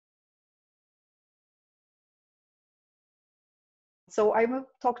So I will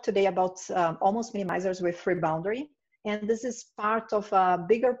talk today about almost minimizers with free boundary. And this is part of a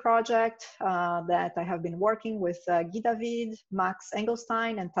bigger project that I have been working with Guy David, Max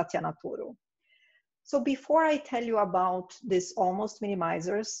Engelstein, and Tatiana Toro. So before I tell you about these almost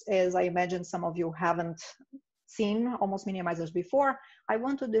minimizers, as I imagine some of you haven't seen almost minimizers before, I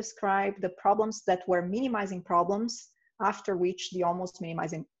want to describe the problems that were minimizing problems after which the almost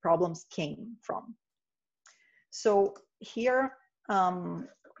minimizing problems came from. So here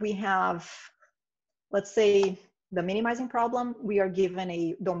we have, let's say, the minimizing problem. We are given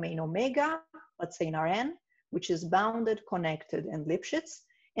a domain omega, let's say in Rn, which is bounded, connected, and Lipschitz.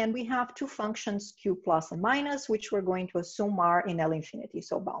 And we have two functions, q plus and minus, which we're going to assume are in L infinity,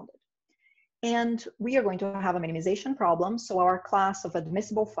 so bounded. And we are going to have a minimization problem. So our class of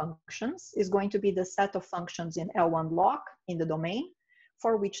admissible functions is going to be the set of functions in L1 lock in the domain,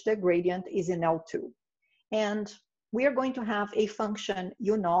 for which the gradient is in L2. And we are going to have a function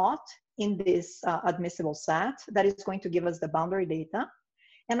u naught in this admissible set that is going to give us the boundary data.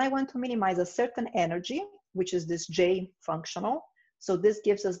 And I want to minimize a certain energy, which is this J functional. So this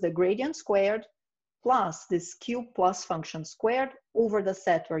gives us the gradient squared plus this q plus function squared over the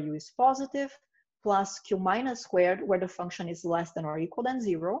set where u is positive, plus q minus squared where the function is less than or equal than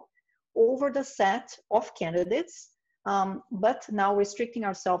 0, over the set of candidates, but now restricting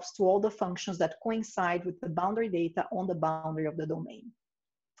ourselves to all the functions that coincide with the boundary data on the boundary of the domain.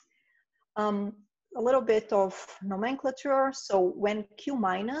 A little bit of nomenclature. So when q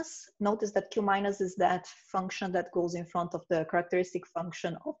minus, notice that q minus is that function that goes in front of the characteristic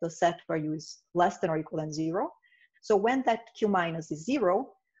function of the set where u is less than or equal than 0. So when that q minus is 0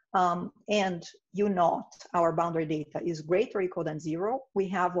 and u naught, our boundary data, is greater or equal than 0, we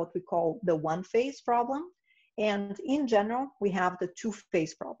have what we call the one-phase problem. And in general, we have the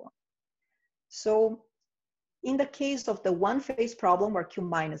two-phase problem. So in the case of the one-phase problem where q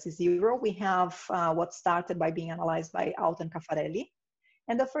minus is 0, we have what started by being analyzed by Alt and Caffarelli.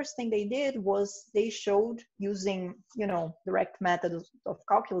 And the first thing they did was they showed, using direct methods of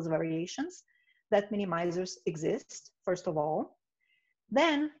calculus variations, that minimizers exist, first of all.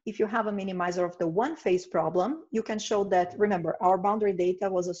 Then, if you have a minimizer of the one-phase problem, you can show that, remember, our boundary data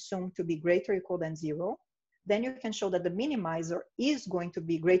was assumed to be greater or equal than 0. Then you can show that the minimizer is going to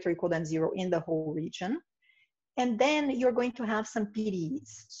be greater or equal than 0 in the whole region. And then you're going to have some PDEs.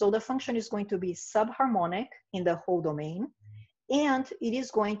 So the function is going to be subharmonic in the whole domain, and it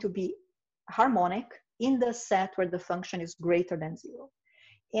is going to be harmonic in the set where the function is greater than 0.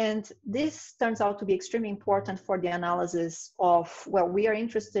 And this turns out to be extremely important for the analysis of, well, we are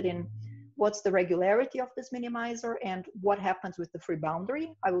interested in what's the regularity of this minimizer and what happens with the free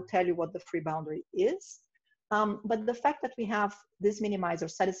boundary. I will tell you what the free boundary is. But the fact that we have this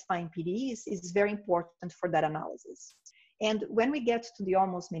minimizer satisfying PDEs is very important for that analysis. And when we get to the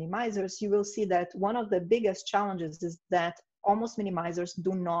almost minimizers, you will see that one of the biggest challenges is that almost minimizers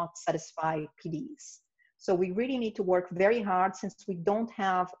do not satisfy PDEs. So we really need to work very hard, since we don't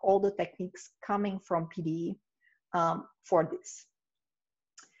have all the techniques coming from PDE for this.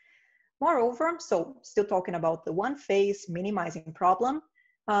 Moreover, so still talking about the one-phase minimizing problem,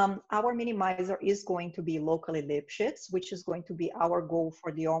 our minimizer is going to be locally Lipschitz, which is going to be our goal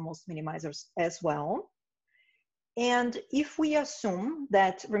for the almost minimizers as well. And if we assume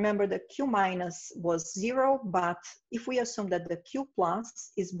that, remember, the q minus was 0, but if we assume that the q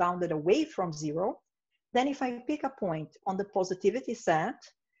plus is bounded away from 0, then if I pick a point on the positivity set,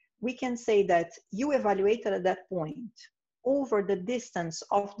 we can say that u evaluated at that point over the distance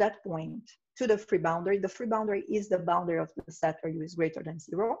of that point to the free boundary. The free boundary is the boundary of the set where u is greater than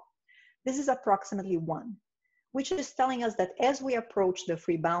 0. This is approximately 1, which is telling us that as we approach the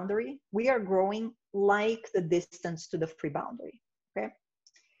free boundary, we are growing like the distance to the free boundary, okay?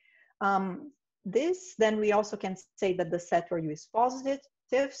 Then we also can say that the set where u is positive,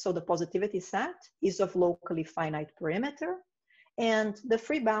 so the positivity set is of locally finite perimeter, and the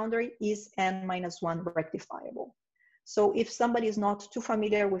free boundary is n-1 rectifiable. So if somebody is not too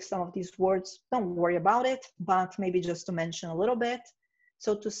familiar with some of these words, don't worry about it, but maybe just to mention a little bit.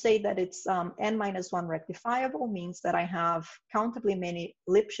 So to say that it's n-1 rectifiable means that I have countably many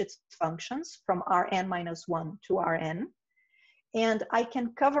Lipschitz functions from Rn-1 to Rn. And I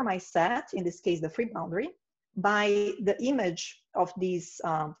can cover my set, in this case, the free boundary, by the image of these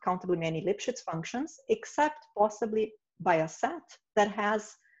countably many Lipschitz functions, except possibly by a set that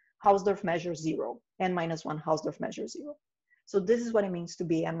has Hausdorff measure 0, n-1 Hausdorff measure 0. So this is what it means to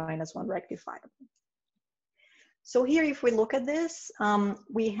be n-1 rectifiable. So here, if we look at this,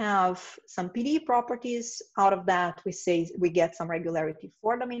 we have some PDE properties. Out of that, we say we get some regularity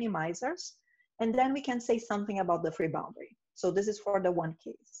for the minimizers. And then we can say something about the free boundary. So this is for the one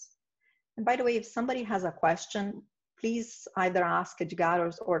case. And by the way, if somebody has a question, please either ask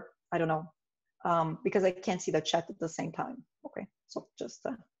Edgar or I don't know, because I can't see the chat at the same time. Okay, so just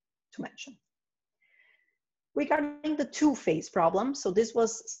to mention. Regarding the two-phase problem, so this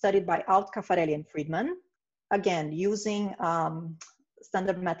was studied by Alt-Caffarelli and Friedman. Again, using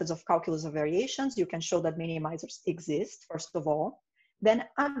standard methods of calculus of variations, you can show that minimizers exist, first of all. Then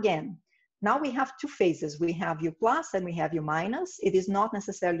again, now we have two phases. We have U plus and we have U minus. It is not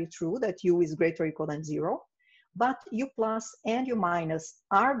necessarily true that U is greater or equal than 0, but U plus and U minus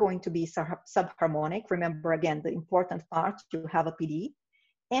are going to be subharmonic. Remember, again, the important part, you have a PDE,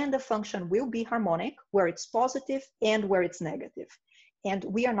 and the function will be harmonic where it's positive and where it's negative. And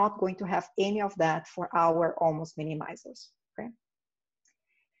we are not going to have any of that for our almost minimizers, okay?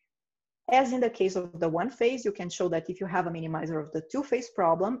 As in the case of the one phase, you can show that if you have a minimizer of the two phase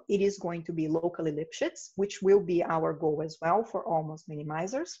problem, it is going to be locally Lipschitz, which will be our goal as well for almost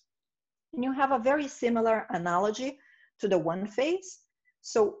minimizers. And you have a very similar analogy to the one phase.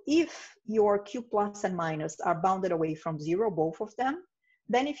 So if your Q plus and minus are bounded away from 0, both of them,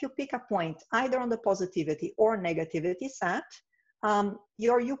 then if you pick a point either on the positivity or negativity set,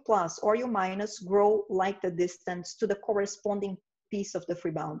 your U plus or U minus grow like the distance to the corresponding piece of the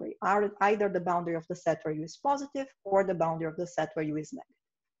free boundary, either the boundary of the set where U is positive or the boundary of the set where U is negative.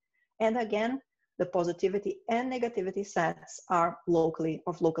 And again, the positivity and negativity sets are locally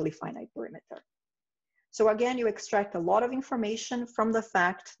finite perimeter. So again, you extract a lot of information from the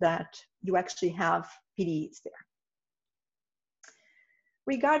fact that you actually have PDEs there.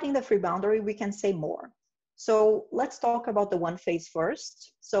 Regarding the free boundary, we can say more. So let's talk about the one phase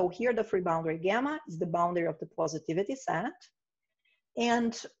first. So here the free boundary gamma is the boundary of the positivity set.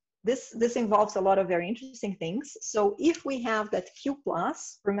 And this involves a lot of very interesting things. So if we have that Q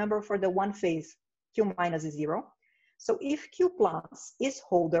plus, remember for the one phase, Q minus is 0. So if Q plus is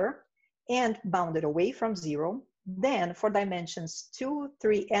holder and bounded away from 0, then for dimensions 2,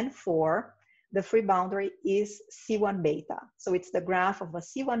 3, and 4, the free boundary is C1 beta. So it's the graph of a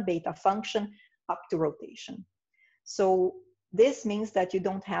C1 beta function up to rotation. So this means that you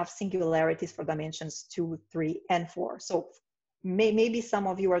don't have singularities for dimensions 2, 3, and 4. So maybe some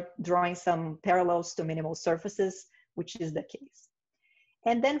of you are drawing some parallels to minimal surfaces, which is the case.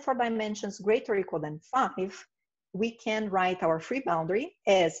 And then for dimensions greater or equal than 5, we can write our free boundary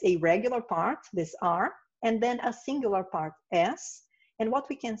as a regular part, this R, and then a singular part, S. And what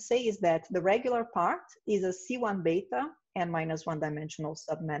we can say is that the regular part is a C1 beta and minus one dimensional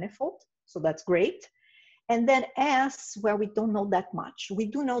submanifold. So that's great. And then S, where we don't know that much. We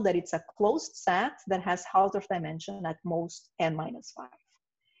do know that it's a closed set that has Hausdorff dimension at most n minus 5.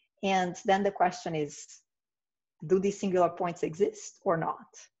 And then the question is, do these singular points exist or not?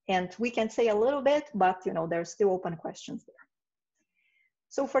 And we can say a little bit, but there's still open questions there.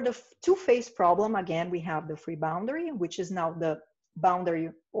 So for the two-phase problem, again, we have the free boundary, which is now the boundary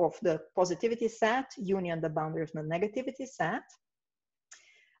of the positivity set union the boundary of the negativity set.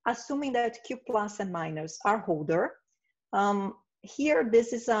 Assuming that Q plus and minus are holder, here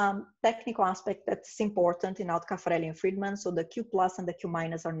this is a technical aspect that's important in Alt-Caffarelli and Friedman. So the Q plus and the Q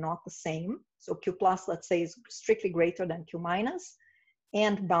minus are not the same. So Q plus, let's say, is strictly greater than Q minus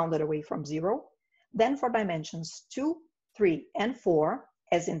and bounded away from 0. Then for dimensions 2, 3, and 4,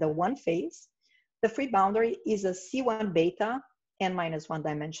 as in the one phase, the free boundary is a C1 beta and minus one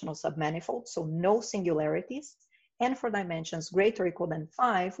dimensional submanifold, so no singularities. And for dimensions greater or equal than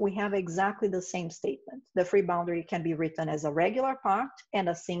 5, we have exactly the same statement. The free boundary can be written as a regular part and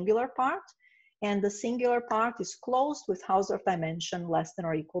a singular part, and the singular part is closed with Hausdorff dimension less than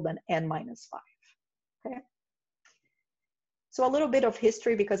or equal than n minus 5. Okay. So a little bit of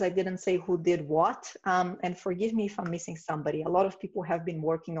history, because I didn't say who did what, and forgive me if I'm missing somebody. A lot of people have been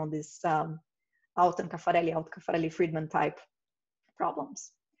working on this Alt-Caffarelli-Friedman type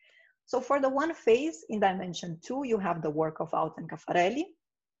problems. So for the one phase in dimension 2, you have the work of Alt and Caffarelli.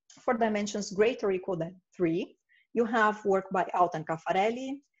 For dimensions greater or equal than 3, you have work by Alt and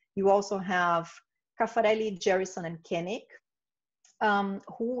Caffarelli. You also have Caffarelli, Jerrison, and Koenig,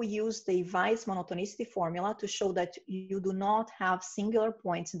 who used the Weiss monotonicity formula to show that you do not have singular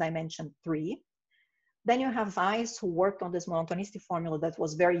points in dimension 3. Then you have Weiss, who worked on this monotonicity formula that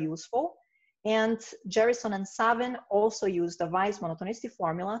was very useful. And Jerrison and Savin also used the Weiss monotonicity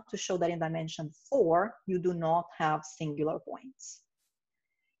formula to show that in dimension 4, you do not have singular points.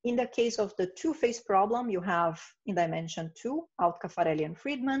 In the case of the two-phase problem, you have in dimension 2, Alt-Caffarelli and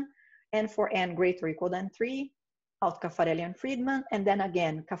Friedman, and for n greater or equal than 3, Alt-Caffarelli and Friedman, and then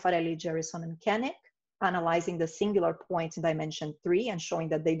again, Caffarelli, Jerrison, and Koenig, analyzing the singular points in dimension 3 and showing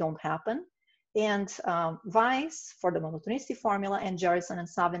that they don't happen. and Weiss for the monotonicity formula, and Jerison and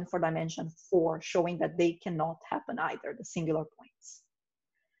Savin for dimension 4, showing that they cannot happen either, the singular points.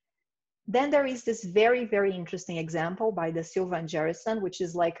 Then there is this very, very interesting example by De Silva and Jerison, which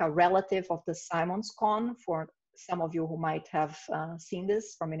is like a relative of the Simon's cone for some of you who might have seen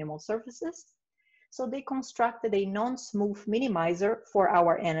this for minimal surfaces. So they constructed a non-smooth minimizer for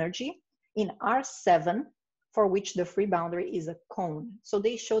our energy in R7, for which the free boundary is a cone. So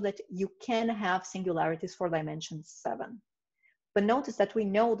they show that you can have singularities for dimension 7. But notice that we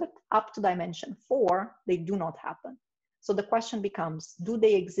know that up to dimension 4, they do not happen. So the question becomes, do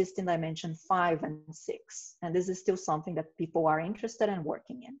they exist in dimension 5 and 6? And this is still something that people are interested in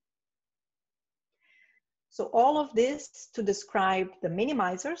working in. So all of this to describe the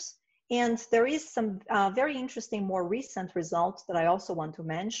minimizers. And there is some very interesting, more recent results that I also want to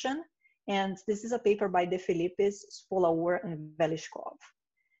mention. And this is a paper by De Filippis, Spolaur, and Velishkov.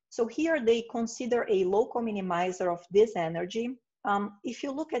 So here they consider a local minimizer of this energy. If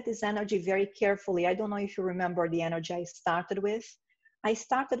you look at this energy very carefully, I don't know if you remember the energy I started with. I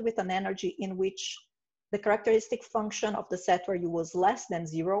started with an energy in which the characteristic function of the set where u was less than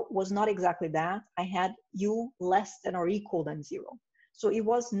 0 was not exactly that. I had u less than or equal than 0. So it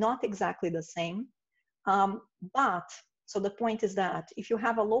was not exactly the same. So the point is that if you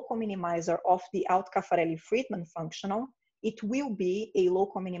have a local minimizer of the Alt-Caffarelli-Friedman functional, it will be a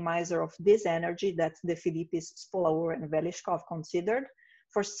local minimizer of this energy that De Filippis, Spolaur, and Velishkov considered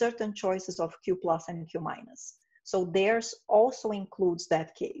for certain choices of Q plus and Q minus. So theirs also includes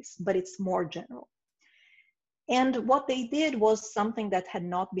that case, but it's more general. And what they did was something that had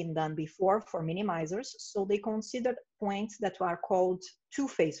not been done before for minimizers. So they considered points that are called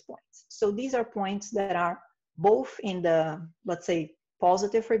two-phase points. So these are points that are both in the, let's say,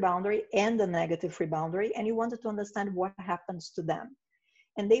 positive free boundary and the negative free boundary, and you wanted to understand what happens to them.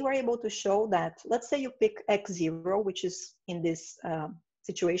 And they were able to show that, let's say you pick x0, which is in this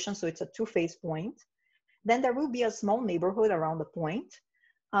situation, so it's a two-phase point, then there will be a small neighborhood around the point,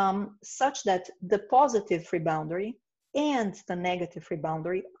 such that the positive free boundary and the negative free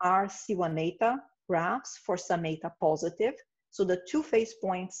boundary are C1 eta graphs for some eta positive. So the two-phase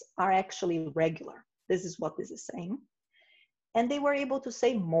points are actually regular. This is what this is saying. And they were able to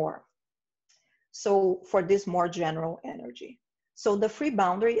say more. So for this more general energy. So the free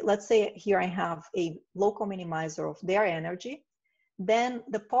boundary, let's say here I have a local minimizer of their energy, then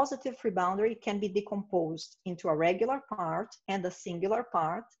the positive free boundary can be decomposed into a regular part and a singular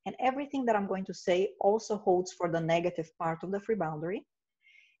part. And everything that I'm going to say also holds for the negative part of the free boundary.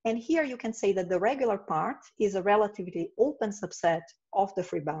 And here you can say that the regular part is a relatively open subset of the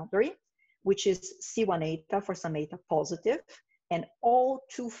free boundary, which is C1 eta for some eta positive, and all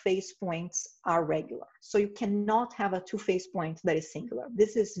two-phase points are regular. So you cannot have a two-phase point that is singular.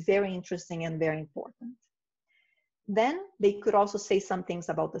 This is very interesting and very important. Then they could also say some things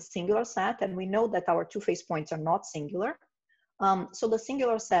about the singular set, and we know that our two-phase points are not singular. So the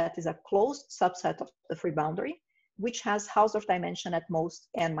singular set is a closed subset of the free boundary, which has Hausdorff dimension at most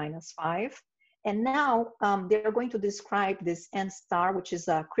n-5. And now they're going to describe this n star, which is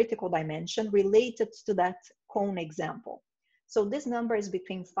a critical dimension related to that cone example. So this number is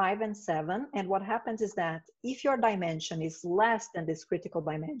between 5 and 7. And what happens is that if your dimension is less than this critical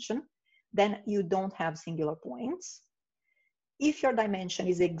dimension, then you don't have singular points. If your dimension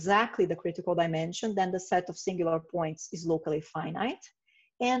is exactly the critical dimension, then the set of singular points is locally finite.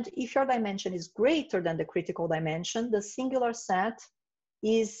 And if your dimension is greater than the critical dimension, the singular set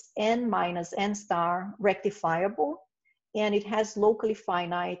is n minus n star rectifiable, and it has locally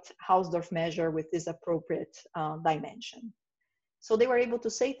finite Hausdorff measure with this appropriate dimension. So they were able to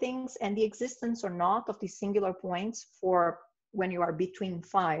say things, and the existence or not of these singular points for when you are between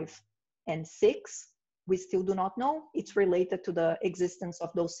 5 and 6, we still do not know. It's related to the existence of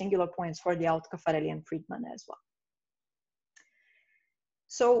those singular points for the Alt-Caffarelli and Friedman as well.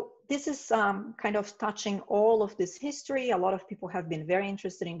 So this is kind of touching all of this history. A lot of people have been very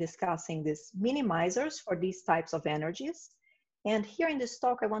interested in discussing these minimizers for these types of energies. And here in this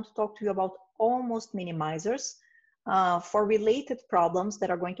talk, I want to talk to you about almost minimizers for related problems that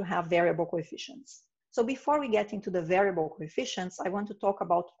are going to have variable coefficients. So before we get into the variable coefficients, I want to talk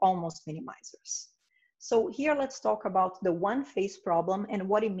about almost minimizers. So here, let's talk about the one-phase problem and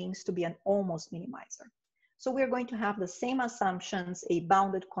what it means to be an almost minimizer. So we're going to have the same assumptions, a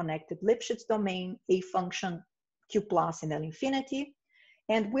bounded connected Lipschitz domain, a function Q plus in L infinity,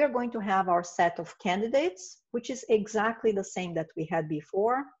 and we're going to have our set of candidates, which is exactly the same that we had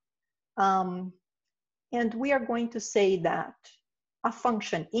before. And we are going to say that a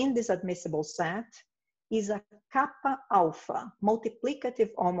function in this admissible set is a kappa alpha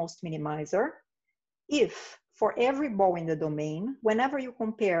multiplicative almost minimizer if for every ball in the domain, whenever you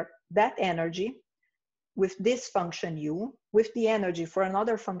compare that energy with this function u, with the energy for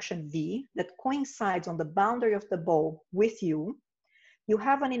another function v that coincides on the boundary of the ball with u, you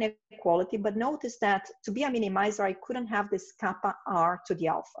have an inequality, but notice that to be a minimizer, I couldn't have this kappa r to the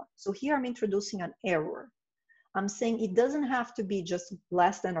alpha. So here I'm introducing an error. I'm saying it doesn't have to be just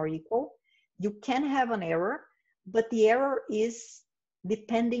less than or equal. You can have an error, but the error is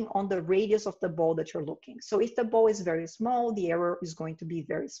depending on the radius of the ball that you're looking. So if the ball is very small, the error is going to be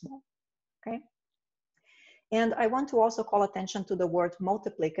very small, okay? And I want to also call attention to the word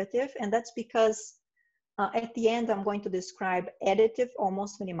multiplicative, and that's because at the end, I'm going to describe additive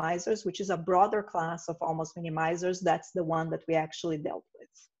almost minimizers, which is a broader class of almost minimizers. That's the one that we actually dealt with.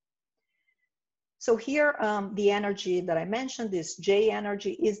 So here, the energy that I mentioned, this J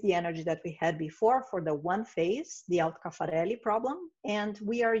energy, is the energy that we had before for the one phase, the Alt-Caffarelli problem. And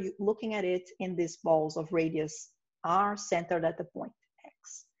we are looking at it in these balls of radius R centered at the point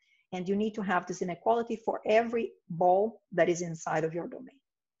X. And you need to have this inequality for every ball that is inside of your domain.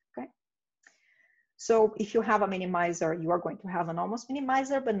 So if you have a minimizer, you are going to have an almost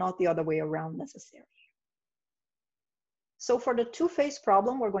minimizer, but not the other way around necessarily. So for the two-phase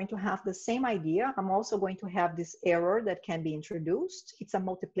problem, we're going to have the same idea. I'm also going to have this error that can be introduced. It's a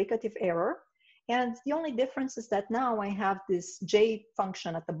multiplicative error. And the only difference is that now I have this J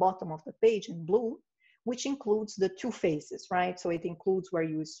function at the bottom of the page in blue, which includes the two phases, right? So it includes where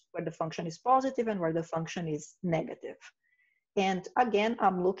the function is positive and where the function is negative. And again,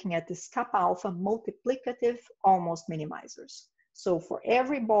 I'm looking at this kappa alpha multiplicative almost minimizers. So for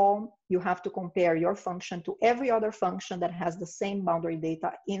every ball, you have to compare your function to every other function that has the same boundary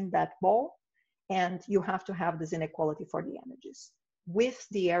data in that ball. And you have to have this inequality for the energies with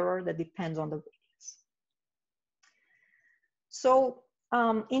the error that depends on the radius. So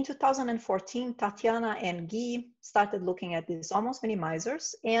in 2014, Tatiana and Guy started looking at these almost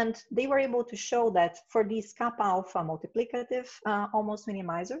minimizers, and they were able to show that for these kappa alpha multiplicative almost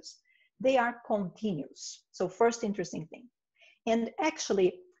minimizers, they are continuous. So first interesting thing. And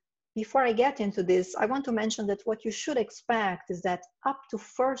actually, before I get into this, I want to mention that what you should expect is that up to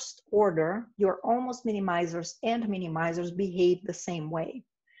first order, your almost minimizers and minimizers behave the same way.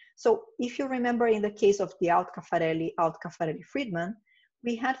 So if you remember in the case of the Alt-Caffarelli-Friedman,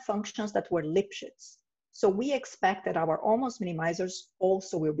 we had functions that were Lipschitz. So we expect that our almost minimizers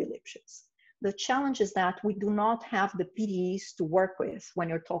also will be Lipschitz. The challenge is that we do not have the PDEs to work with when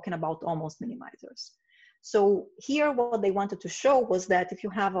you're talking about almost minimizers. So here what they wanted to show was that if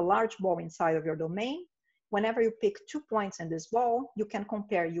you have a large ball inside of your domain, whenever you pick 2 points in this ball, you can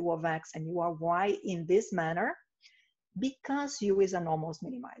compare u of x and u of y in this manner because u is an almost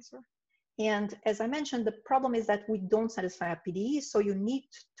minimizer. And as I mentioned, the problem is that we don't satisfy a PDE, so you need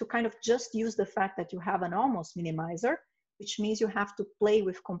to kind of just use the fact that you have an almost minimizer, which means you have to play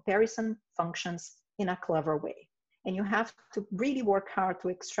with comparison functions in a clever way. And you have to really work hard to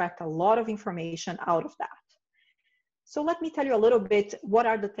extract a lot of information out of that. So let me tell you a little bit what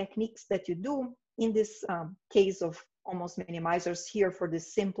are the techniques that you do in this case of almost minimizers here for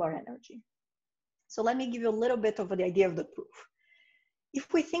this simpler energy. So let me give you a little bit of the idea of the proof.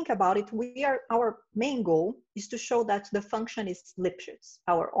 If we think about it, our main goal is to show that the function is Lipschitz.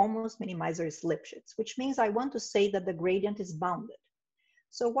 Our almost minimizer is Lipschitz, which means I want to say that the gradient is bounded.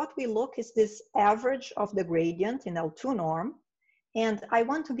 So what we look is this average of the gradient in L2 norm, and I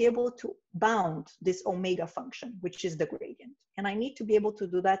want to be able to bound this omega function, which is the gradient. And I need to be able to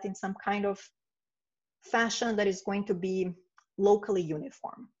do that in some kind of fashion that is going to be locally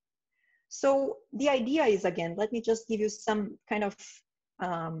uniform. So the idea is, again, let me just give you some kind of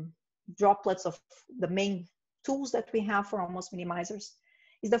droplets of the main tools that we have for almost minimizers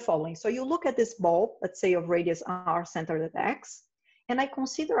is the following. So you look at this ball, let's say of radius r centered at x, and I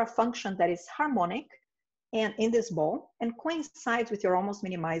consider a function that is harmonic and in this ball and coincides with your almost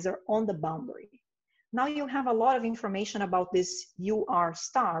minimizer on the boundary. Now you have a lot of information about this UR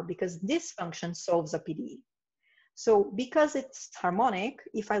star because this function solves a PDE. So because it's harmonic,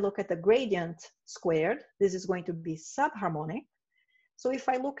 if I look at the gradient squared, this is going to be subharmonic. So if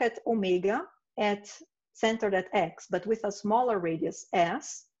I look at omega centered at x, but with a smaller radius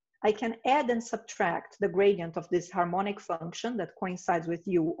s, I can add and subtract the gradient of this harmonic function that coincides with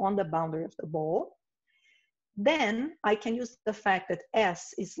u on the boundary of the ball. Then I can use the fact that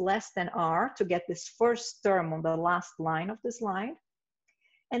s is less than r to get this first term on the last line of the slide.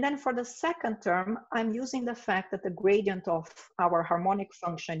 And then for the second term, I'm using the fact that the gradient of our harmonic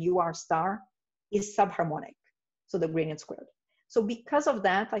function ur star is subharmonic, so the gradient squared. So because of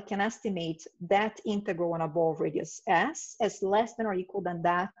that, I can estimate that integral on a ball of radius S as less than or equal than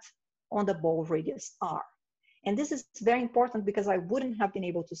that on the ball of radius R. And this is very important because I wouldn't have been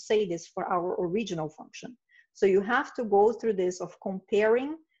able to say this for our original function. So you have to go through this of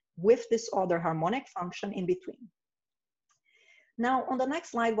comparing with this other harmonic function in between. Now, on the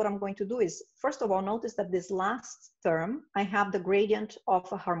next slide, what I'm going to do is, first of all, notice that this last term, I have the gradient of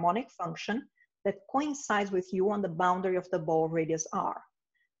a harmonic function that coincides with U on the boundary of the ball of radius R.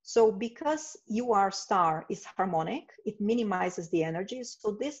 So because UR star is harmonic, it minimizes the energy.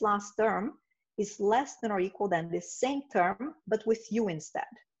 So this last term is less than or equal than the same term, but with U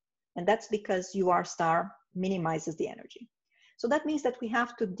instead. And that's because UR star minimizes the energy. So that means that we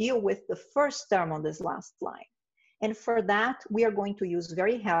have to deal with the first term on this last line. And for that, we are going to use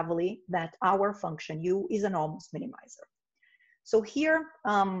very heavily that our function U is an almost minimizer. So here,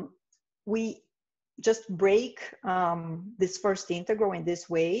 we just break this first integral in this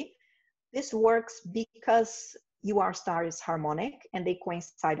way. This works because UR star is harmonic and they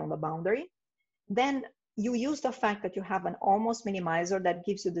coincide on the boundary. Then you use the fact that you have an almost minimizer that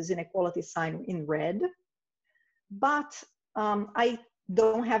gives you this inequality sign in red. But I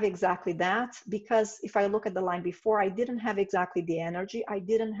don't have exactly that because if I look at the line before, I didn't have exactly the energy. I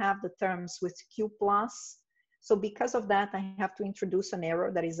didn't have the terms with Q plus. So because of that, I have to introduce an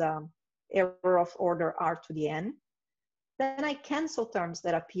error that is a error of order R to the N. Then I cancel terms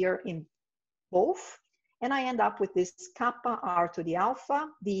that appear in both, and I end up with this kappa R to the alpha,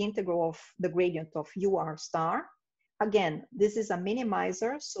 the integral of the gradient of UR star. Again, this is a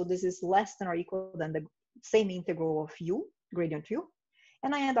minimizer, so this is less than or equal than the same integral of U, gradient U,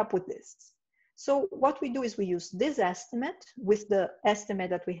 and I end up with this. So what we do is we use this estimate with the estimate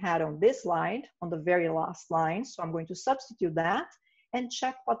that we had on this slide, on the very last line. So I'm going to substitute that and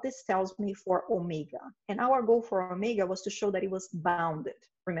check what this tells me for omega. And our goal for omega was to show that it was bounded.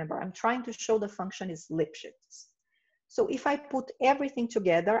 Remember, I'm trying to show the function is Lipschitz. So if I put everything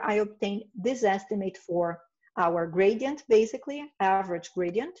together, I obtain this estimate for our gradient, basically, average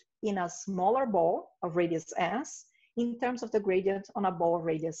gradient, in a smaller ball of radius S, in terms of the gradient on a ball of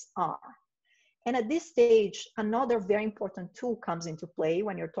radius R. And at this stage, another very important tool comes into play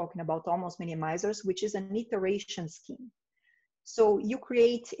when you're talking about almost minimizers, which is an iteration scheme. So you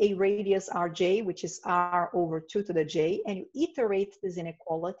create a radius Rj, which is R over 2 to the j, and you iterate this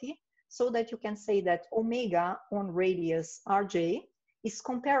inequality so that you can say that omega on radius Rj is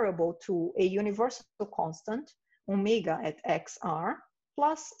comparable to a universal constant, omega at xr,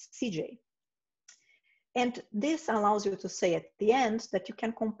 plus Cj. And this allows you to say at the end that you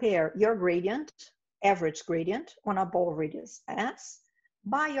can compare your gradient, average gradient, on a ball radius S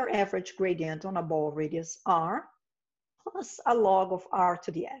by your average gradient on a ball radius R, plus a log of R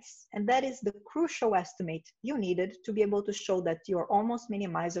to the S. And that is the crucial estimate you needed to be able to show that your almost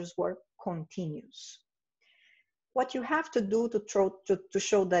minimizers were continuous. What you have to do to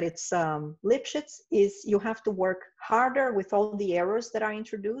show that it's Lipschitz is you have to work harder with all the errors that are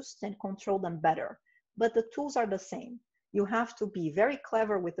introduced and control them better. But the tools are the same. You have to be very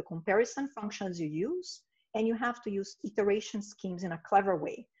clever with the comparison functions you use, and you have to use iteration schemes in a clever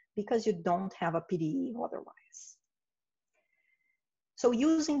way because you don't have a PDE otherwise. So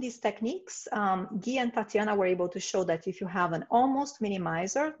using these techniques, Guy and Tatiana were able to show that if you have an almost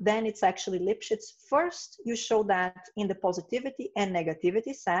minimizer, then it's actually Lipschitz. First, you show that in the positivity and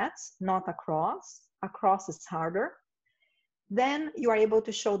negativity sets, not across. Across is harder. Then you are able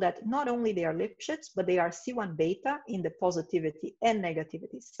to show that not only they are Lipschitz, but they are C1 beta in the positivity and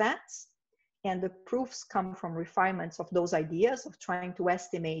negativity sets. And the proofs come from refinements of those ideas of trying to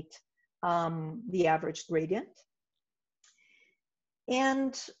estimate the average gradient.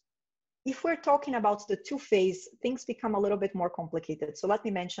 And if we're talking about the two-phase, things become a little bit more complicated. So let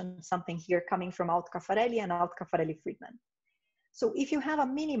me mention something here coming from Alt-Caffarelli and Alt-Caffarelli-Friedman. So if you have a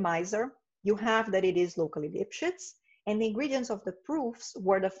minimizer, you have that it is locally Lipschitz. And the ingredients of the proofs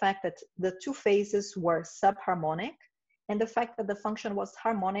were the fact that the two phases were subharmonic and the fact that the function was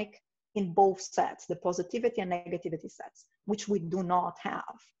harmonic in both sets, the positivity and negativity sets, which we do not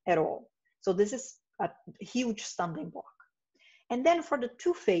have at all. So this is a huge stumbling block. And then for the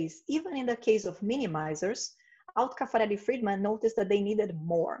two-phase, even in the case of minimizers, Alt-Caffarelli-Friedman noticed that they needed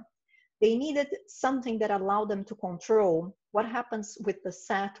more. They needed something that allowed them to control what happens with the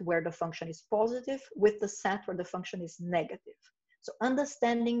set where the function is positive with the set where the function is negative. So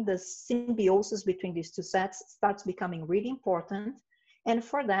understanding the symbiosis between these two sets starts becoming really important. And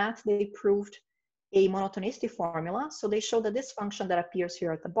for that, they proved a monotonicity formula. So they showed that this function that appears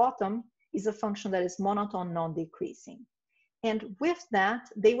here at the bottom is a function that is monotone non-decreasing. And with that,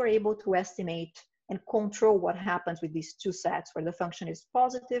 they were able to estimate and control what happens with these two sets where the function is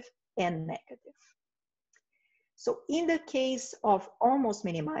positive and negative. So in the case of almost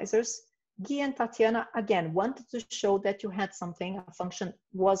minimizers, Guy and Tatiana again wanted to show that you had something, a function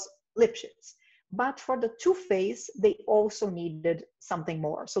was Lipschitz. But for the two-phase, they also needed something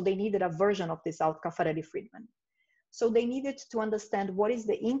more. So they needed a version of this Alt-Caffarelli-Friedman. So they needed to understand what is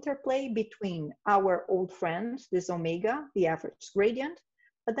the interplay between our old friend, this omega, the average gradient,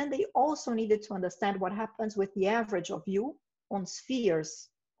 but then they also needed to understand what happens with the average of u on spheres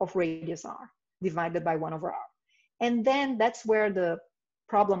of radius r divided by 1/r. And then that's where the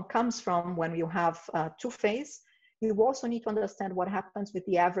problem comes from when you have two-phase. You also need to understand what happens with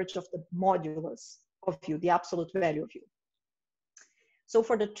the average of the modulus of u, the absolute value of u. So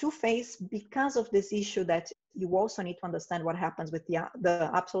for the two-phase, because of this issue that you also need to understand what happens with the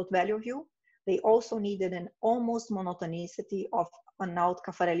absolute value of u, they also needed an almost monotonicity of an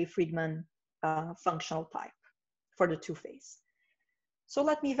Alt-Caffarelli-Friedman functional type for the two-phase. So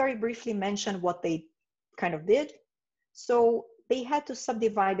let me very briefly mention what they kind of did. So they had to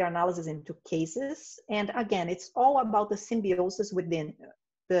subdivide their analysis into cases. And again, it's all about the symbiosis within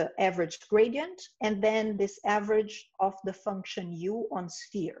the average gradient, and then this average of the function u on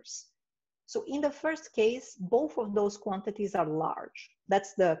spheres. So in the first case, both of those quantities are large.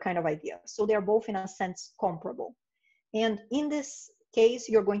 That's the kind of idea. So they're both in a sense comparable. And in this case,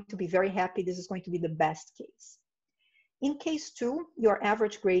 you're going to be very happy. This is going to be the best case. In case 2, your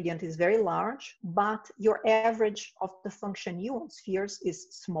average gradient is very large, but your average of the function u on spheres is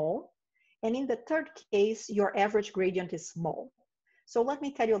small. And in the third case, your average gradient is small. So let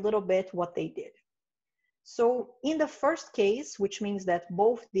me tell you a little bit what they did. So in the first case, which means that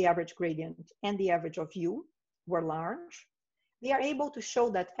both the average gradient and the average of u were large, they are able to show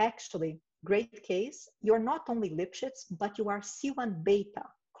that actually, great case, you're not only Lipschitz, but you are C1 beta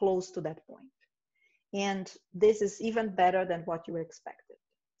close to that point. And this is even better than what you expected.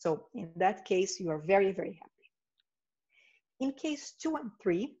 So in that case, you are very, very happy. In case 2 and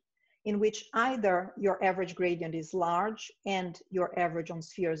 3, in which either your average gradient is large and your average on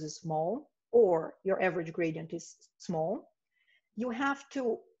spheres is small, or your average gradient is small, you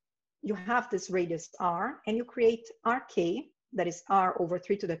have this radius r, and you create rk, that is r over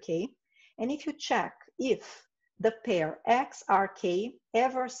 3 to the k. And if you check if the pair x rk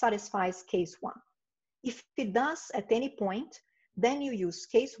ever satisfies case 1, if it does at any point, then you use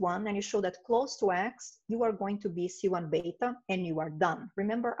case 1 and you show that close to x, you are going to be C1 beta and you are done.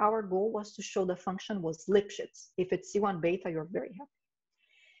 Remember, our goal was to show the function was Lipschitz. If it's C1 beta, you're very happy.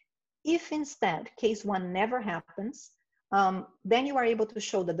 If instead case 1 never happens, then you are able to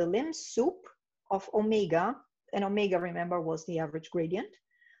show that the lim sup of omega, and omega, remember, was the average gradient,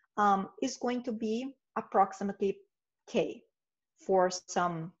 is going to be approximately k for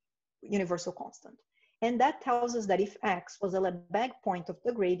some universal constant. And that tells us that if x was a Lebesgue point of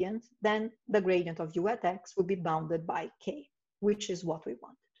the gradient, then the gradient of u at x would be bounded by k, which is what we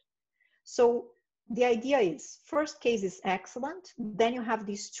wanted. So the idea is, first case is excellent, then you have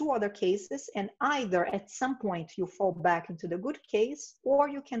these two other cases, and either at some point you fall back into the good case, or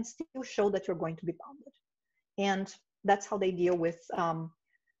you can still show that you're going to be bounded. And that's how they deal with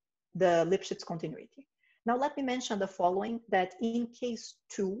the Lipschitz continuity. Now let me mention the following, that in case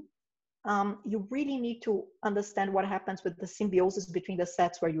 2, you really need to understand what happens with the symbiosis between the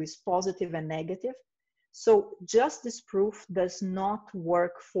sets where u is positive and negative. So just this proof does not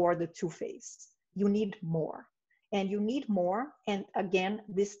work for the two-phase. You need more. And you need more, and again,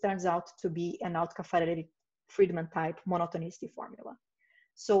 this turns out to be an Alt-Caffarelli-Friedman type monotonicity formula.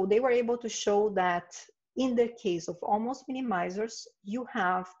 So they were able to show that in the case of almost minimizers, you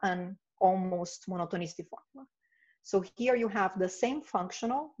have an almost monotonicity formula. So here you have the same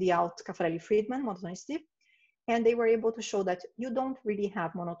functional, the Alt-Caffarelli-Friedman monotonicity, and they were able to show that you don't really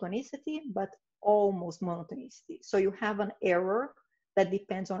have monotonicity, but almost monotonicity. So you have an error that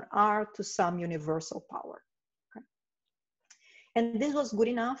depends on r to some universal power. Okay? And this was good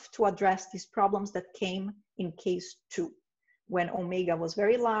enough to address these problems that came in case 2, when omega was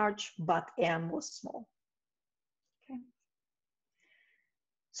very large, but m was small. Okay.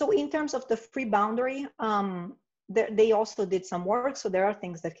 So in terms of the free boundary, they also did some work, so there are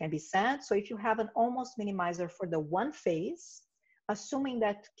things that can be said. So if you have an almost minimizer for the one phase, assuming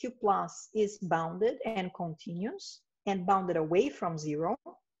that Q plus is bounded and continuous and bounded away from 0,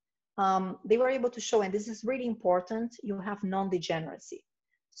 they were able to show, and this is really important, you have non-degeneracy.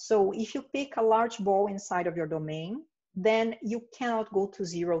 So if you pick a large ball inside of your domain, then you cannot go to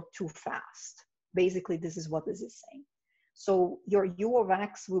 0 too fast. Basically, this is what this is saying. So your u of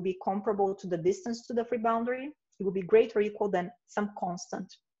x will be comparable to the distance to the free boundary. It will be greater or equal than some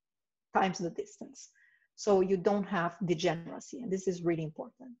constant times the distance. So you don't have degeneracy, and this is really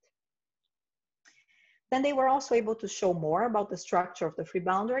important. Then they were also able to show more about the structure of the free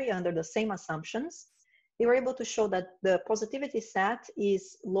boundary under the same assumptions. They were able to show that the positivity set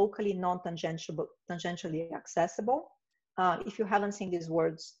is locally non-tangentially accessible. If you haven't seen these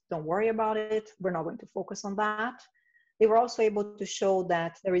words, don't worry about it. We're not going to focus on that. They were also able to show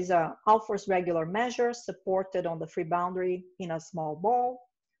that there is a all-force regular measure supported on the free boundary in a small ball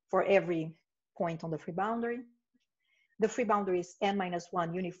for every point on the free boundary. The free boundary is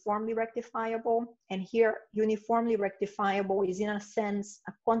n-1 uniformly rectifiable. And here, uniformly rectifiable is in a sense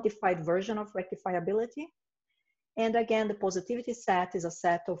a quantified version of rectifiability. And again, the positivity set is a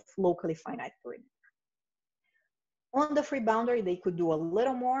set of locally finite perimeter. On the free boundary, they could do a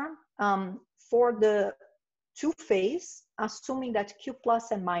little more. For the two-phase, assuming that Q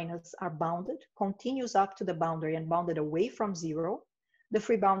plus and minus are bounded, continues up to the boundary and bounded away from zero, the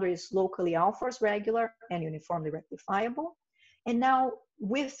free boundary is locally all-force regular and uniformly rectifiable. And now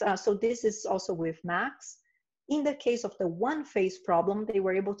with, so this is also with max. In the case of the one-phase problem, they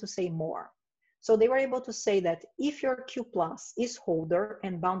were able to say more. So they were able to say that if your Q plus is holder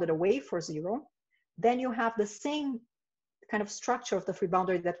and bounded away for zero, then you have the same kind of structure of the free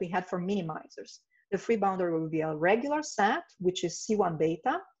boundary that we had for minimizers. The free boundary will be a regular set, which is C1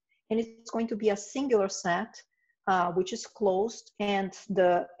 beta, and it's going to be a singular set, which is closed, and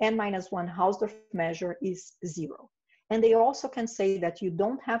the n-1 Hausdorff measure is zero. And they also can say that you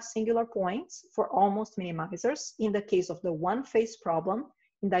don't have singular points for almost minimizers in the case of the one-phase problem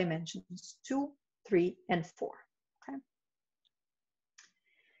in dimensions 2, 3, and 4. Okay.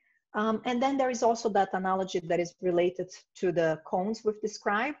 And then there is also that analogy that is related to the cones we've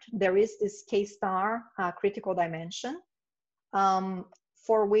described. There is this K star critical dimension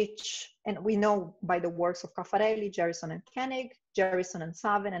for which, and we know by the works of Caffarelli, Jerison and Koenig, Jerison and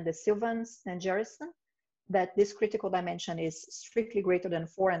Savin, and the Silvans and Jerison, that this critical dimension is strictly greater than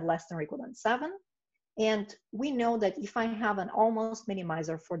 4 and less than or equal than 7. And we know that if I have an almost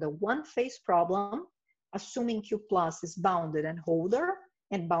minimizer for the one-phase problem, assuming Q plus is bounded and holder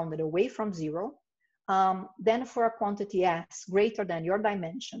and bounded away from zero, then for a quantity S greater than your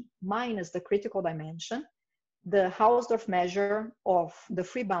dimension minus the critical dimension, the Hausdorff measure of the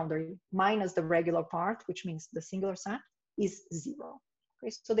free boundary minus the regular part, which means the singular set, is zero.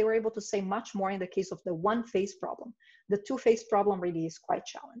 Okay, so they were able to say much more in the case of the one-phase problem. The two-phase problem really is quite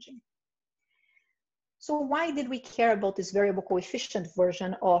challenging. So why did we care about this variable coefficient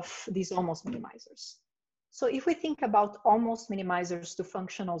version of these almost minimizers? So if we think about almost minimizers to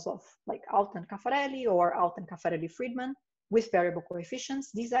functionals of like Alt and Caffarelli or Alt and Caffarelli-Friedman with variable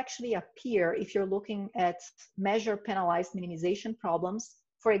coefficients, these actually appear if you're looking at measure penalized minimization problems,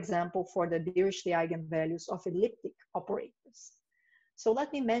 for example, for the Dirichlet eigenvalues of elliptic operators. So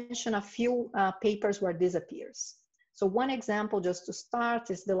let me mention a few papers where this appears. So one example, just to start,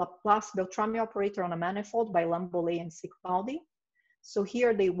 is the Laplace-Beltrami operator on a manifold by Lambolet and Sicbaldi. So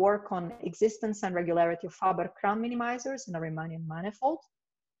here they work on existence and regularity of Faber-Cram minimizers in a Riemannian manifold.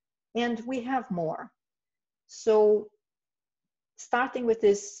 And we have more. So starting with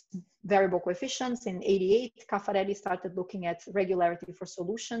this variable coefficients in '88, Caffarelli started looking at regularity for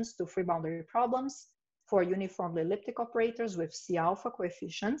solutions to free boundary problems for uniformly elliptic operators with C alpha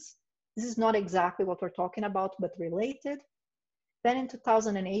coefficients. This is not exactly what we're talking about, but related. Then in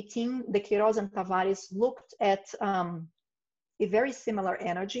 2018, De Queiroz and Tavares looked at a very similar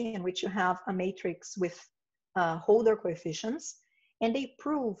energy in which you have a matrix with holder coefficients. And they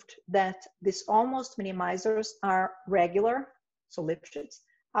proved that these almost minimizers are regular, so Lipschitz,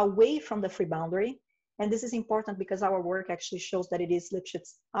 away from the free boundary. And this is important because our work actually shows that it is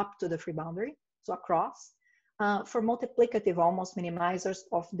Lipschitz up to the free boundary, so across, for multiplicative almost minimizers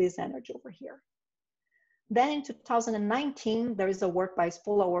of this energy over here. Then in 2019, there is a work by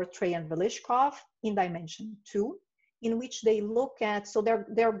Spolauer, Trey, and Velishkov in dimension 2, in which they look at, so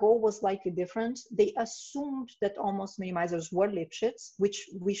their goal was slightly different. They assumed that almost minimizers were Lipschitz, which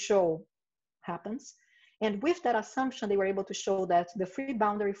we show happens. And with that assumption, they were able to show that the free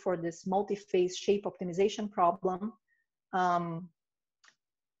boundary for this multi-phase shape optimization problem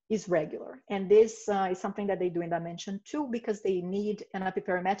is regular. And this is something that they do in dimension 2 because they need an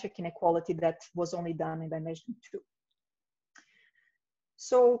epiperimetric inequality that was only done in dimension 2.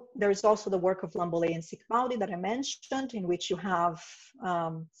 So there is also the work of Lambolet and Sicbaldi that I mentioned, in which you have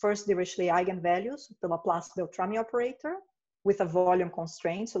first Dirichlet eigenvalues, the Laplace-Beltrami operator with a volume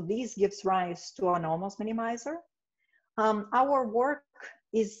constraint. So these gives rise to an almost minimizer. Our work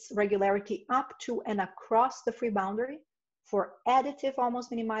is regularity up to and across the free boundary for additive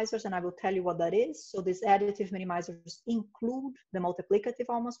almost minimizers, and I will tell you what that is. So these additive minimizers include the multiplicative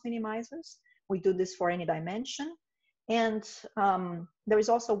almost minimizers. We do this for any dimension. And there is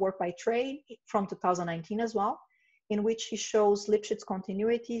also work by Trey from 2019 as well, in which he shows Lipschitz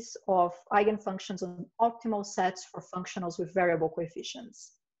continuities of eigenfunctions on optimal sets for functionals with variable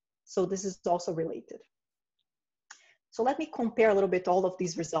coefficients. So this is also related. So let me compare a little bit all of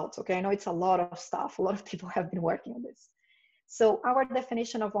these results, okay? I know it's a lot of stuff. A lot of people have been working on this. So our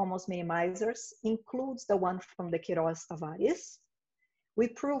definition of almost minimizers includes the one from the Queiroz-Tavares. We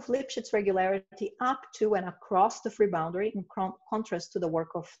prove Lipschitz regularity up to and across the free boundary in contrast to the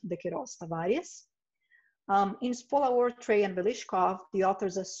work of the Queiroz-Tavares. In Spolauer, Trey, and Velishkov, the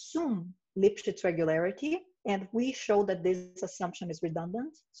authors assume Lipschitz regularity, and we show that this assumption is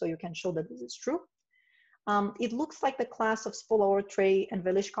redundant, so you can show that this is true. It looks like the class of Spolauer, Trey, and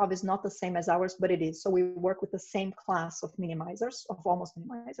Velishkov is not the same as ours, but it is. So we work with the same class of minimizers, of almost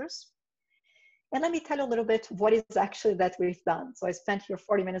minimizers. And let me tell you a little bit what is actually that we've done. So I spent here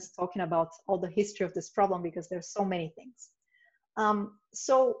 40 minutes talking about all the history of this problem because there's so many things.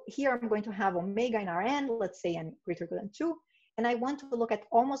 So here I'm going to have omega in Rn, let's say n greater than 2. And I want to look at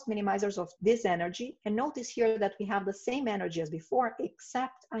almost minimizers of this energy. And notice here that we have the same energy as before,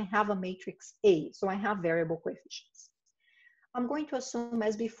 except I have a matrix A. So I have variable coefficients. I'm going to assume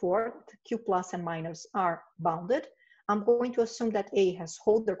as before, the Q plus and minus are bounded. I'm going to assume that A has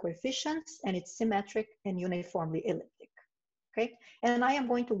Holder coefficients and it's symmetric and uniformly elliptic. Okay. And I am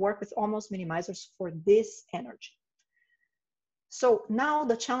going to work with almost minimizers for this energy. So now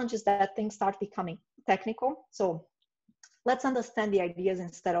the challenge is that things start becoming technical. So let's understand the ideas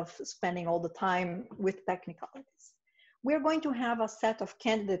instead of spending all the time with technicalities. We're going to have a set of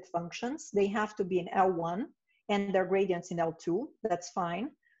candidate functions. They have to be in L1 and their gradients in L2. That's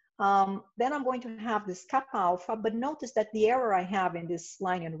fine. Then I'm going to have this kappa alpha, but notice that the error I have in this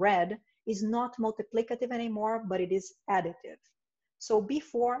line in red is not multiplicative anymore, but it is additive. So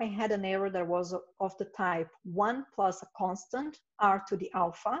before I had an error that was of the type 1 plus a constant r to the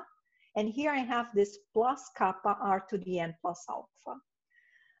alpha. And here I have this plus kappa r to the n plus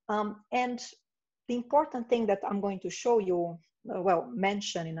alpha. And the important thing that I'm going to show you,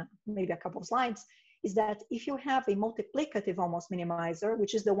 mention in maybe a couple of slides, is that if you have a multiplicative almost minimizer,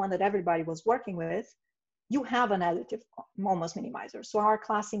 which is the one that everybody was working with, you have an additive almost minimizer. So our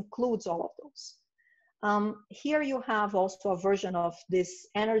class includes all of those. Here you have also a version of this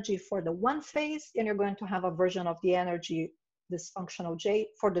energy for the one phase, and you're going to have a version of the energy, this functional J,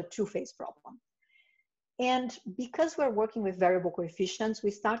 for the two-phase problem. And because we're working with variable coefficients,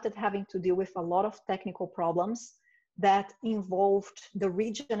 we started having to deal with a lot of technical problems that involved the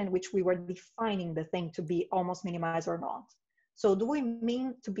region in which we were defining the thing to be almost minimizer or not. So do we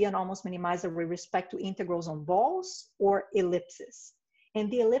mean to be an almost minimizer with respect to integrals on balls or ellipses? And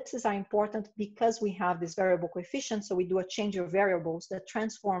the ellipses are important because we have this variable coefficient, so we do a change of variables that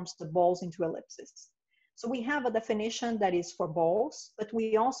transforms the balls into ellipses. So we have a definition that is for balls, but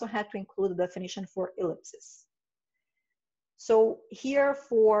we also had to include a definition for ellipses. So here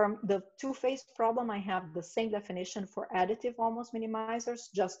for the two-phase problem, I have the same definition for additive almost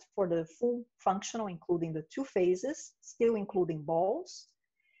minimizers, just for the full functional, including the two phases, still including balls.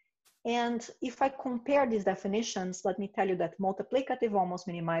 And if I compare these definitions, let me tell you that multiplicative almost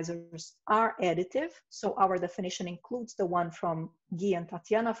minimizers are additive. So our definition includes the one from Guy and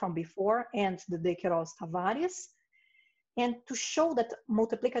Tatiana from before and the de Queiroz-Tavares. And to show that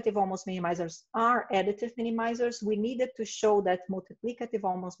multiplicative almost minimizers are additive minimizers, we needed to show that multiplicative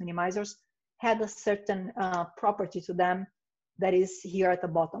almost minimizers had a certain property to them that is here at the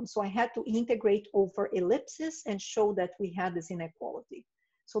bottom. So I had to integrate over ellipses and show that we had this inequality.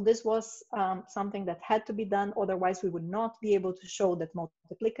 So this was something that had to be done, otherwise we would not be able to show that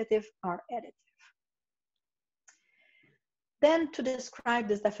multiplicative are additive. Then to describe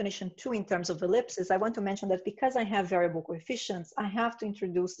this definition too in terms of ellipses, I want to mention that because I have variable coefficients, I have to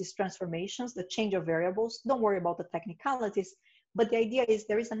introduce these transformations, the change of variables. Don't worry about the technicalities, but the idea is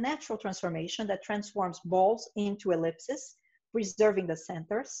there is a natural transformation that transforms balls into ellipses, preserving the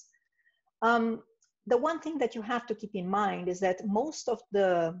centers. The one thing that you have to keep in mind is that most of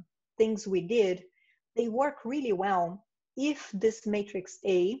the things we did, they work really well if this matrix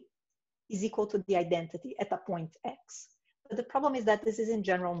A is equal to the identity at a point X. But the problem is that this is in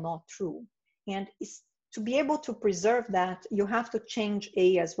general not true. And to be able to preserve that, you have to change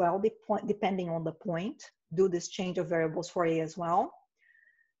A as well, depending on the point, do this change of variables for A as well.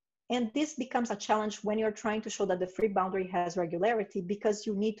 And this becomes a challenge when you're trying to show that the free boundary has regularity, because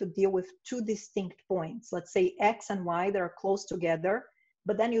you need to deal with two distinct points. Let's say X and Y that are close together,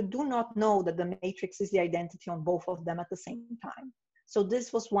 but then you do not know that the matrix is the identity on both of them at the same time. So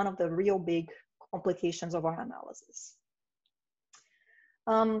this was one of the real big complications of our analysis.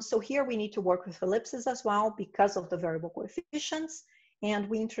 So here we need to work with ellipses as well because of the variable coefficients. And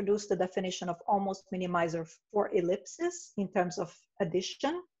we introduced the definition of almost minimizer for ellipses in terms of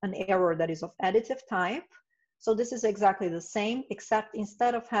addition, an error that is of additive type. So this is exactly the same, except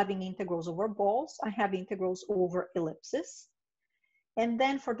instead of having integrals over balls, I have integrals over ellipses. And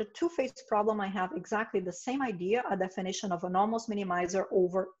then for the two-phase problem, I have exactly the same idea, a definition of an almost minimizer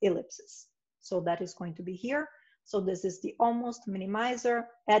over ellipses. So that is going to be here. So this is the almost minimizer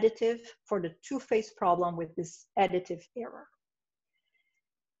additive for the two-phase problem with this additive error.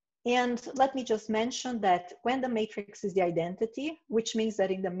 And let me just mention that when the matrix is the identity, which means that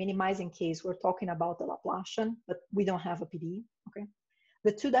in the minimizing case, we're talking about the Laplacian, but we don't have a PDE, okay?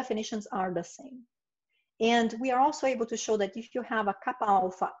 The two definitions are the same. And we are also able to show that if you have a kappa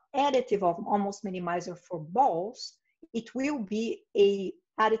alpha additive of almost minimizer for balls, it will be a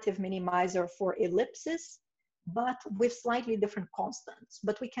additive minimizer for ellipses, but with slightly different constants,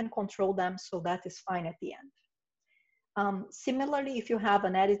 but we can control them, so that is fine at the end. Similarly, if you have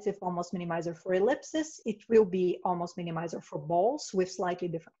an additive almost minimizer for ellipses, it will be almost minimizer for balls with slightly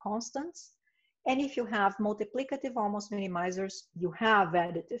different constants. And if you have multiplicative almost minimizers, you have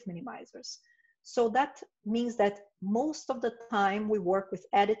additive minimizers. So that means that most of the time we work with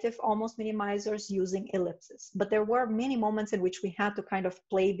additive almost minimizers using ellipses, but there were many moments in which we had to kind of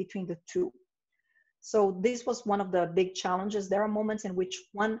play between the two. So this was one of the big challenges. There are moments in which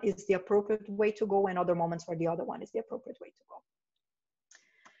one is the appropriate way to go and other moments where the other one is the appropriate way to go.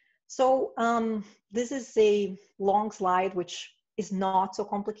 So this is a long slide, which is not so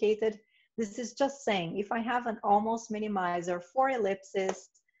complicated. This is just saying, if I have an almost minimizer for ellipses,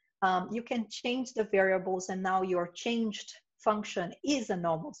 you can change the variables and now your changed function is an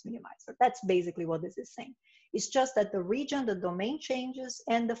almost minimizer. That's basically what this is saying. It's just that the region, the domain changes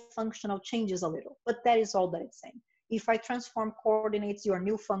and the functional changes a little, but that is all that it's saying. If I transform coordinates, your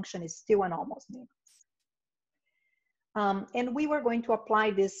new function is still an almost minimizer. And we were going to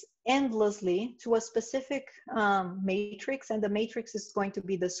apply this endlessly to a specific matrix, and the matrix is going to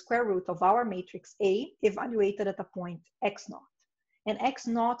be the square root of our matrix A evaluated at a point x0. And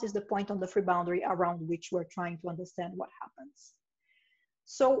x0 is the point on the free boundary around which we're trying to understand what happens.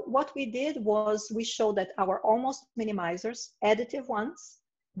 So what we did was we showed that our almost minimizers, additive ones,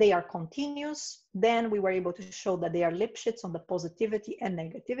 they are continuous. Then we were able to show that they are Lipschitz on the positivity and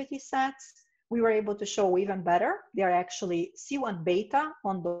negativity sets. We were able to show even better, they are actually C1 beta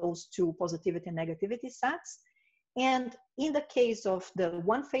on those two positivity and negativity sets. And in the case of the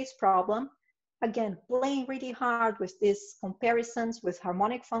one-phase problem, again, playing really hard with these comparisons with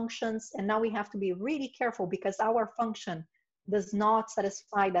harmonic functions. And now we have to be really careful because our function does not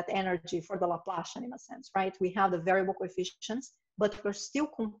satisfy that energy for the Laplacian in a sense, right? We have the variable coefficients, but we're still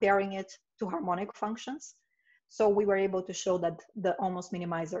comparing it to harmonic functions. So we were able to show that the almost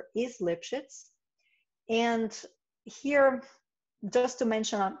minimizer is Lipschitz. And here, just to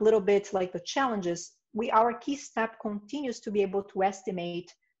mention a little bit like the challenges, our key step continues to be able to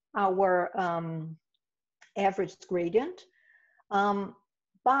estimate our average gradient.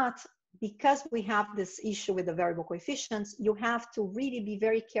 But because we have this issue with the variable coefficients, you have to really be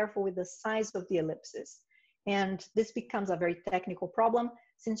very careful with the size of the ellipses. And this becomes a very technical problem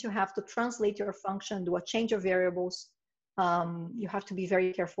since you have to translate your function, do a change of variables. You have to be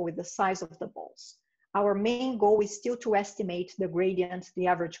very careful with the size of the balls. Our main goal is still to estimate the gradient, the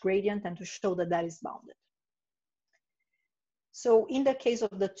average gradient, and to show that that is bounded. So in the case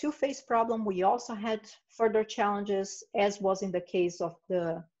of the two-phase problem, we also had further challenges, as was in the case of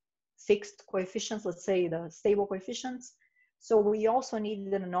the fixed coefficients, let's say the stable coefficients. So we also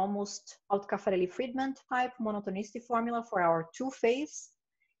needed an almost Alt-Caffarelli-Friedman type monotonicity formula for our two-phase.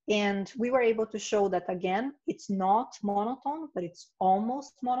 And we were able to show that, again, it's not monotone, but it's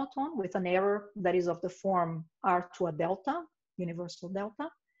almost monotone with an error that is of the form R to a delta, universal delta.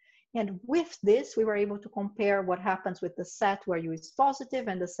 And with this, we were able to compare what happens with the set where U is positive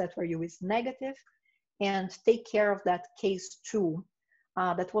and the set where U is negative, and take care of that case 2.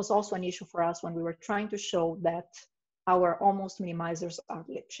 That was also an issue for us when we were trying to show that our almost minimizers are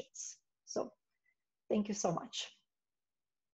Lipschitz. So thank you so much.